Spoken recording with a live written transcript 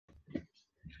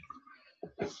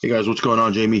Hey guys, what's going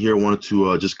on? Jamie here. Wanted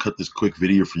to just cut this quick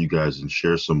video for you guys and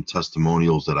share some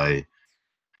testimonials that I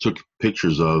took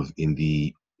pictures of in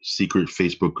the secret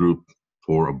Facebook group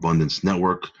for Abundance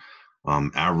Network.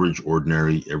 Average,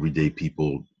 ordinary, everyday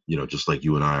people, just like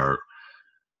you and I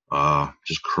are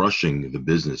just crushing the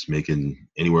business, making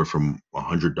anywhere from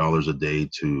 $100 a day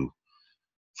to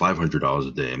 $500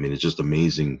 a day. I mean, it's just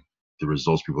amazing the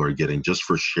results people are getting just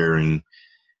for sharing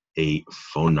a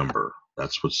phone number.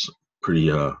 That's what's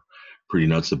pretty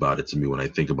nuts about it to me when I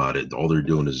think about it. All they're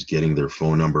doing is getting their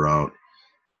phone number out,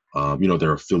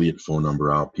 their affiliate phone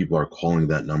number out. People are calling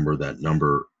that number. That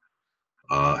number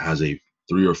has a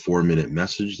 3 or 4 minute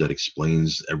message that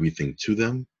explains everything to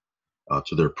them,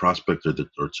 to their prospect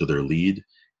or to their lead,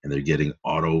 and they're getting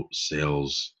auto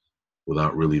sales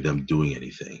without really them doing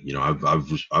anything.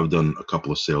 I've done a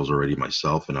couple of sales already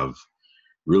myself, and I've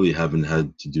really haven't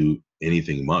had to do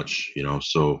anything much.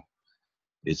 So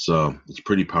it's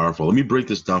pretty powerful. Let me break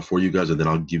this down for you guys, and then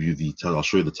I'll give you I'll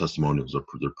show you the testimonials.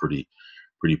 They're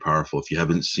pretty powerful. If you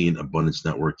haven't seen Abundance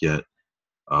Network yet,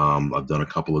 I've done a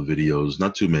couple of videos,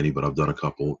 not too many, but I've done a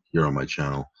couple here on my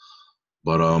channel.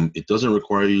 But it doesn't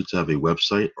require you to have a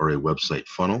website or a website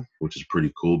funnel, which is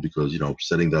pretty cool because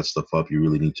setting that stuff up, you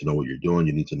really need to know what you're doing.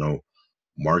 You need to know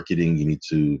marketing. You need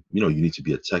to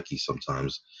be a techie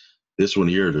sometimes. This one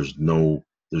here, there's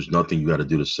nothing you got to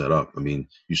do to set up. I mean,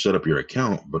 you set up your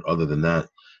account, but other than that,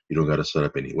 you don't got to set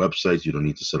up any websites. You don't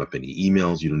need to set up any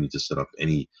emails. You don't need to set up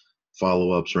any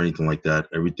follow-ups or anything like that.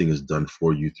 Everything is done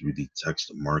for you through the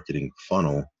text marketing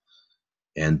funnel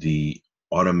and the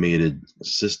automated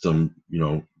system,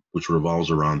 which revolves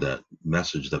around that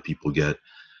message that people get.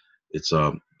 It's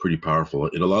pretty powerful.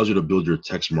 It allows you to build your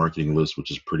text marketing list, which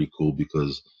is pretty cool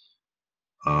because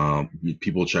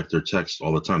people check their text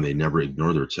all the time. They never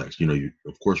ignore their text.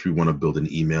 Of course, we want to build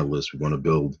an email list. We want to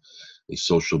build a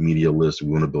social media list.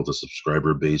 We want to build a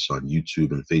subscriber base on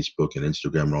YouTube and Facebook and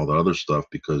Instagram and all that other stuff,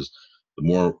 because the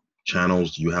more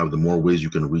channels you have, the more ways you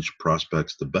can reach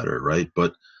prospects, the better, right?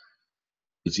 But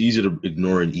it's easy to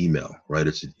ignore an email, right?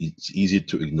 It's easy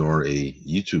to ignore a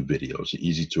YouTube video. It's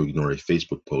easy to ignore a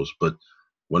Facebook post. But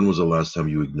when was the last time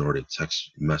you ignored a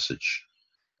text message?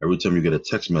 Every time you get a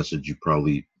text message, you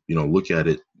probably, look at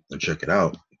it and check it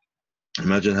out.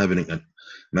 Imagine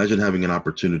having an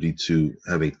opportunity to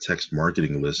have a text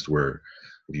marketing list where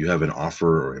if you have an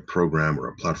offer or a program or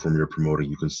a platform you're promoting,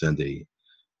 you can send a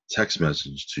text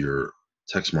message to your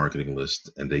text marketing list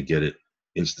and they get it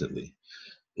instantly.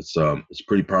 It's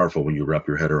pretty powerful when you wrap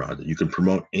your head around it. You can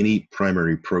promote any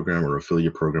primary program or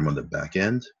affiliate program on the back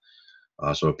end.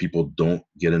 So if people don't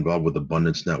get involved with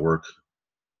Abundance Network,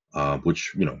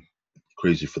 which,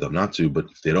 crazy for them not to, but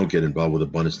if they don't get involved with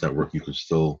Abundance Network, you can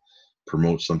still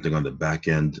promote something on the back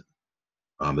end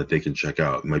that they can check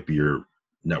out. It might be your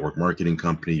network marketing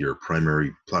company, your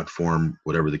primary platform,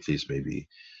 whatever the case may be.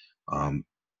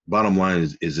 Bottom line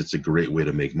is it's a great way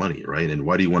to make money, right? And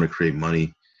why do you want to create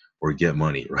money or get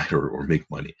money, right? Or make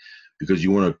money? Because you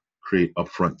want to create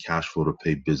upfront cash flow to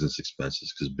pay business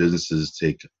expenses, because businesses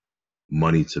take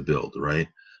money to build, right?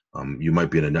 You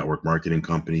might be in a network marketing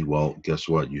company. Well, guess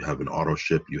what? You have an auto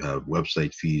ship, you have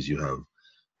website fees, you have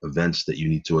events that you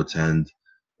need to attend,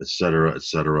 et cetera, et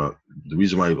cetera. The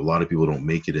reason why a lot of people don't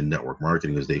make it in network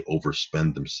marketing is they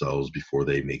overspend themselves before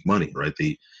they make money, right?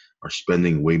 They are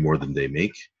spending way more than they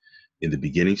make in the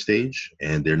beginning stage,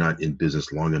 and they're not in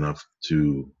business long enough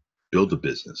to build a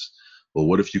business. Well,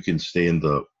 what if you can stay in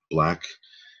the black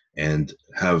and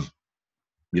have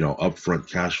upfront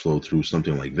cash flow through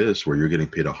something like this, where you're getting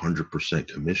paid 100%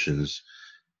 commissions,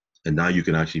 and now you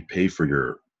can actually pay for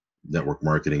your network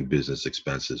marketing business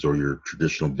expenses or your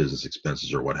traditional business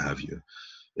expenses or what have you.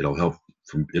 It'll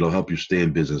help you stay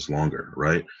in business longer,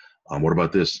 right? What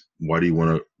about this? Why do you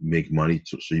want to make money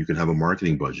so you can have a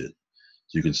marketing budget,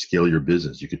 so you can scale your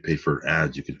business? You could pay for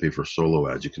ads, you can pay for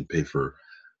solo ads, you can pay for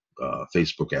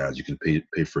Facebook ads, you can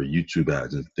pay for YouTube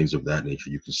ads and things of that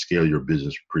nature. You can scale your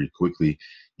business pretty quickly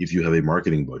if you have a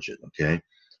marketing budget, okay?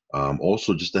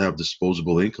 Also, just to have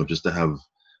disposable income, just to have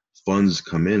funds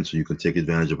come in so you can take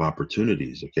advantage of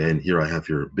opportunities, okay? And here I have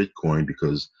your Bitcoin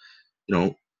because,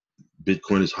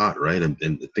 Bitcoin is hot, right?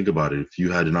 And think about it. If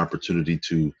you had an opportunity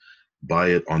to buy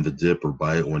it on the dip or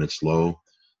buy it when it's low,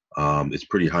 it's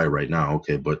pretty high right now,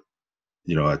 okay? But,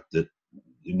 it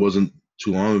wasn't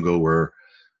too long ago where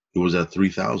it was at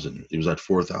 3,000. It was at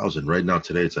 4,000. Right now,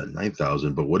 today, it's at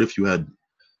 9,000. But what if you had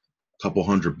a couple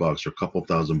 $100 or a couple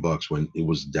 $1,000 when it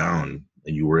was down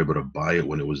and you were able to buy it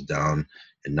when it was down?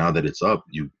 And now that it's up,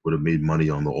 you would have made money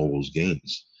on all those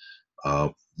gains.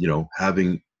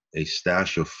 Having a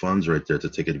stash of funds right there to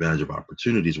take advantage of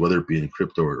opportunities, whether it be in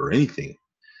crypto or anything,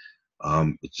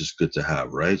 it's just good to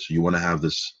have, right? So you want to have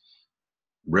this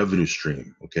revenue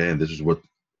stream, okay? And this is what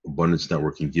Abundance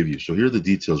Network can give you. So here are the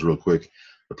details real quick.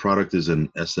 The product is an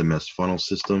SMS funnel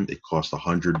system. It costs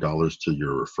 $100 to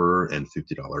your referrer and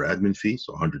 $50 admin fee,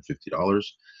 so $150.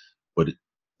 But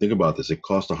think about this: it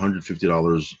costs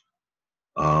 $150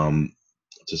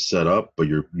 to set up, but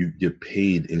you get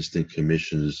paid instant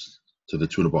commissions to the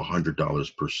tune of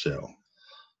 $100 per sale.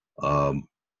 And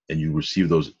you receive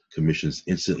those commissions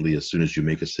instantly as soon as you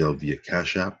make a sale via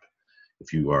Cash App.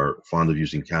 If you are fond of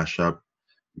using Cash App,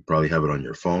 you probably have it on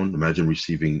your phone. Imagine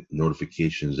receiving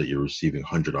notifications that you're receiving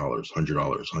 $100,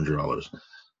 $100.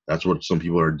 That's what some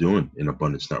people are doing in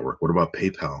Abundance Network. What about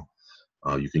PayPal?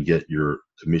 You can get your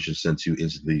commission sent to you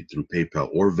instantly through PayPal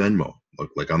or Venmo.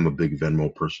 Like I'm a big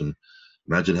Venmo person.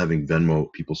 Imagine having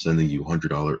Venmo, people sending you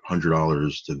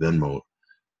 $100 to Venmo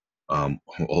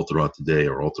all throughout the day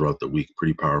or all throughout the week.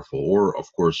 Pretty powerful. Or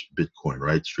of course, Bitcoin,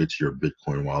 right? Straight to your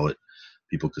Bitcoin wallet.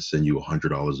 People could send you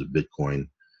 $100 of Bitcoin,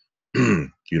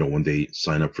 when they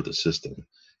sign up for the system.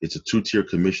 It's a two-tier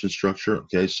commission structure.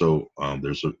 Okay, so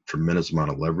there's a tremendous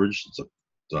amount of leverage. It's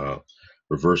a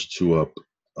reverse two-up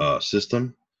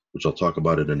system, which I'll talk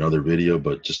about in another video.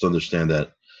 But just understand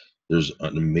that there's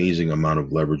an amazing amount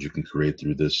of leverage you can create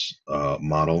through this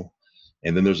model.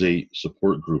 And then there's a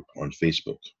support group on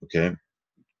Facebook, okay,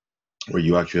 where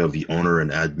you actually have the owner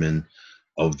and admin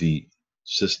of the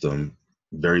system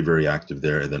very, very active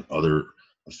there, and then other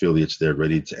affiliates there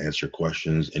ready to answer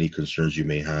questions, any concerns you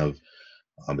may have.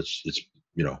 It's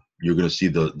you're going to see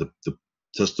the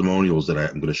testimonials that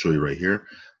I'm going to show you right here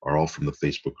are all from the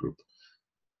Facebook group.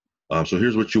 So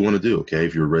here's what you want to do, okay?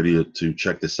 If you're ready to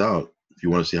check this out, if you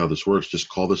want to see how this works, just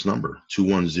call this number,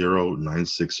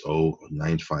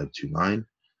 210-960-9529.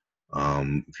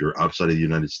 If you're outside of the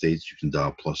United States, you can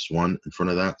dial +1 in front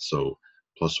of that. So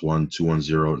 +1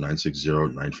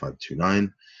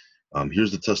 210-960-9529.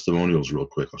 Here's the testimonials real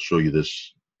quick. I'll show you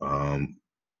this.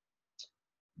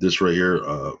 This right here,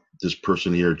 this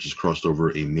person here just crossed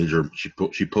over a major.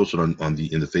 She posted in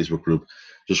the Facebook group,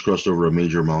 just crossed over a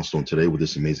major milestone today with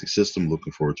this amazing system.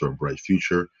 Looking forward to a bright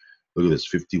future. Look at this,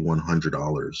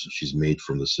 $5,100 she's made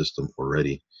from the system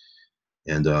already.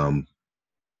 And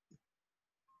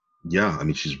yeah, I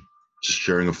mean, she's just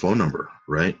sharing a phone number,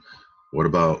 right? What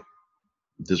about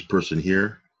this person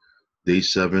here? Day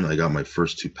 7, I got my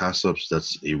first 2 pass-ups.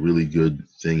 That's a really good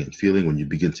thing and feeling. When you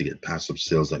begin to get pass-up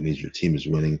sales, that means your team is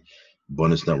winning.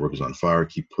 Abundance Network is on fire.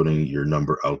 Keep putting your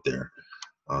number out there.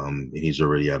 And he's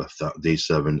already at day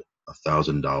 7,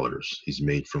 $1,000 he's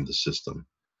made from the system.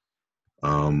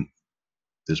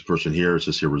 This person here, it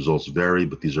says here results vary,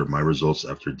 but these are my results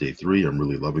after day 3. I'm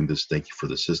really loving this. Thank you for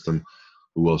the system.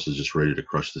 Who else is just ready to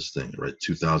crush this thing, right?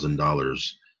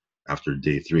 $2,000 after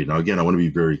day 3. Now, again, I want to be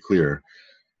very clear.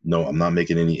 No, I'm not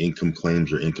making any income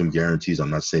claims or income guarantees. I'm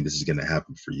not saying this is going to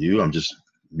happen for you. I'm just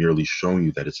merely showing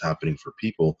you that it's happening for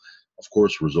people. Of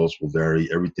course, results will vary.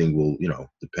 Everything will,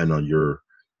 depend on your,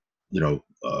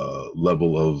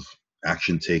 level of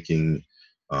action taking,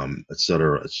 et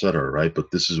cetera, right? But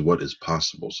this is what is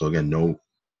possible. So again, no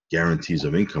guarantees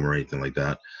of income or anything like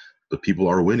that, but people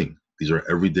are winning. These are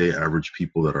everyday average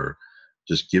people that are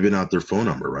just giving out their phone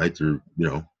number, right? They're,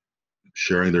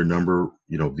 sharing their number,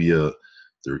 via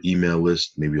their email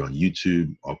list, maybe on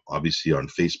YouTube, obviously on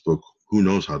Facebook. Who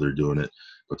knows how they're doing it,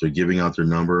 but they're giving out their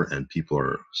number and people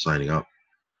are signing up.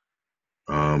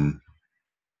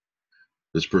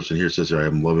 This person here says, I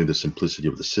am loving the simplicity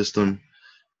of the system.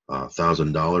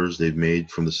 $1,000 they've made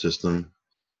from the system.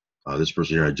 This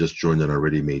person here, I just joined and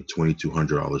already made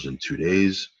 $2,200 in 2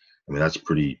 days. I mean, that's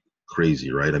pretty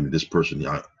crazy, right? I mean, this person,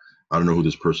 I don't know who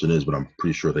this person is, but I'm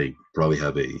pretty sure they probably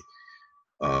have a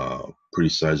pretty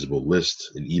sizable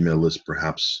list, an email list,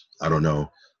 perhaps. I don't know,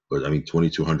 but I mean,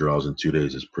 $2,200 in 2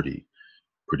 days is pretty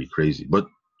crazy. But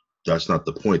that's not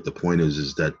the point. The point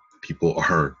is that people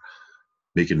are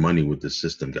making money with this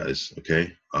system, guys.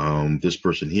 Okay. This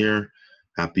person here,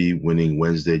 happy winning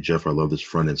Wednesday, Jeff. I love this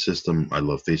front end system. I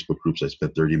love Facebook groups. I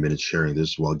spent 30 minutes sharing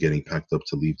this while getting packed up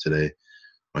to leave today.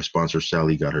 My sponsor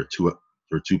Sally got her two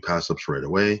pass-ups right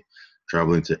away.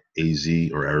 Traveling to AZ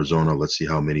or Arizona. Let's see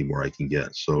how many more I can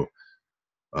get. So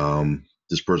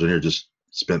this person here just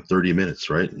spent 30 minutes,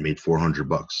 right? And made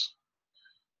 $400.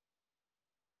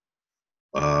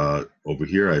 Over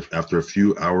here, after a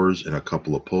few hours and a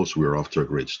couple of posts, we are off to a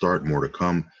great start. More to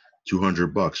come.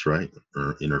 $200, right?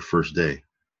 Or in her first day.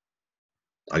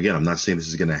 Again, I'm not saying this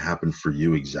is going to happen for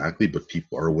you exactly, but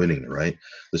people are winning, right?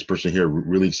 This person here,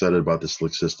 really excited about the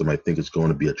Slick system. I think it's going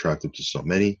to be attractive to so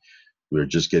many. We are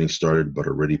just getting started, but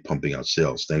already pumping out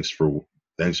sales. Thanks for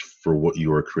what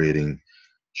you are creating,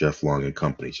 Jeff Long and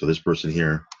company. So this person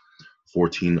here,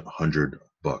 $1,400,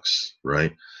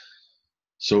 right?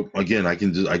 So again, I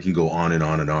can go on and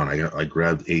on and on. I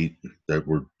grabbed 8 that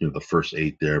were, the first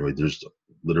 8 there, but there's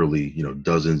literally,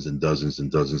 dozens and dozens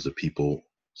and dozens of people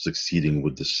succeeding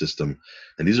with the system.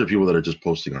 And these are people that are just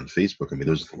posting on Facebook. I mean,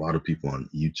 there's a lot of people on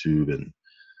YouTube and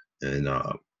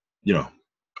you know,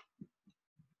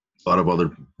 a lot of other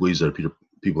ways that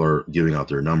people are giving out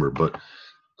their number. But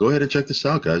go ahead and check this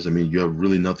out, guys. I mean, you have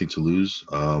really nothing to lose.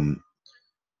 I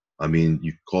mean,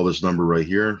 you call this number right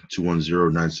here,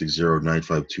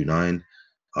 210-960-9529.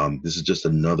 This is just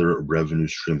another revenue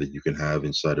stream that you can have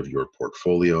inside of your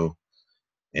portfolio.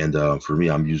 And for me,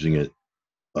 I'm using it,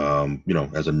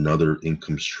 as another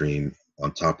income stream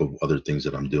on top of other things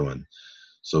that I'm doing.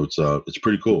 So it's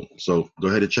pretty cool. So go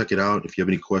ahead and check it out. If you have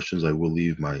any questions, I will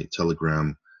leave my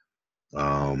Telegram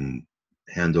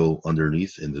handle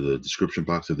underneath in the description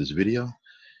box of this video.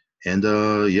 And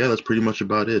yeah, that's pretty much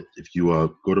about it. If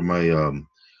you go to my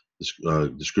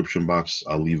description box,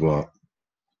 I'll leave a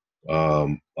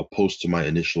post to my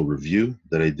initial review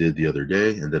that I did the other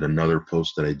day, and then another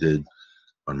post that I did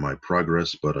on my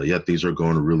progress. But yeah, things are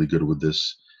going really good with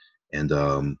this. And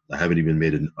I haven't even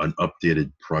made an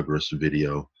updated progress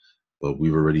video, but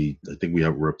I think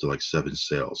we're up to like 7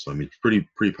 sales. So I mean, it's pretty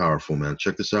powerful, man.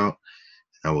 Check this out.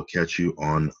 I will catch you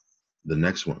on the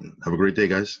next one. Have a great day,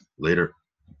 guys. Later.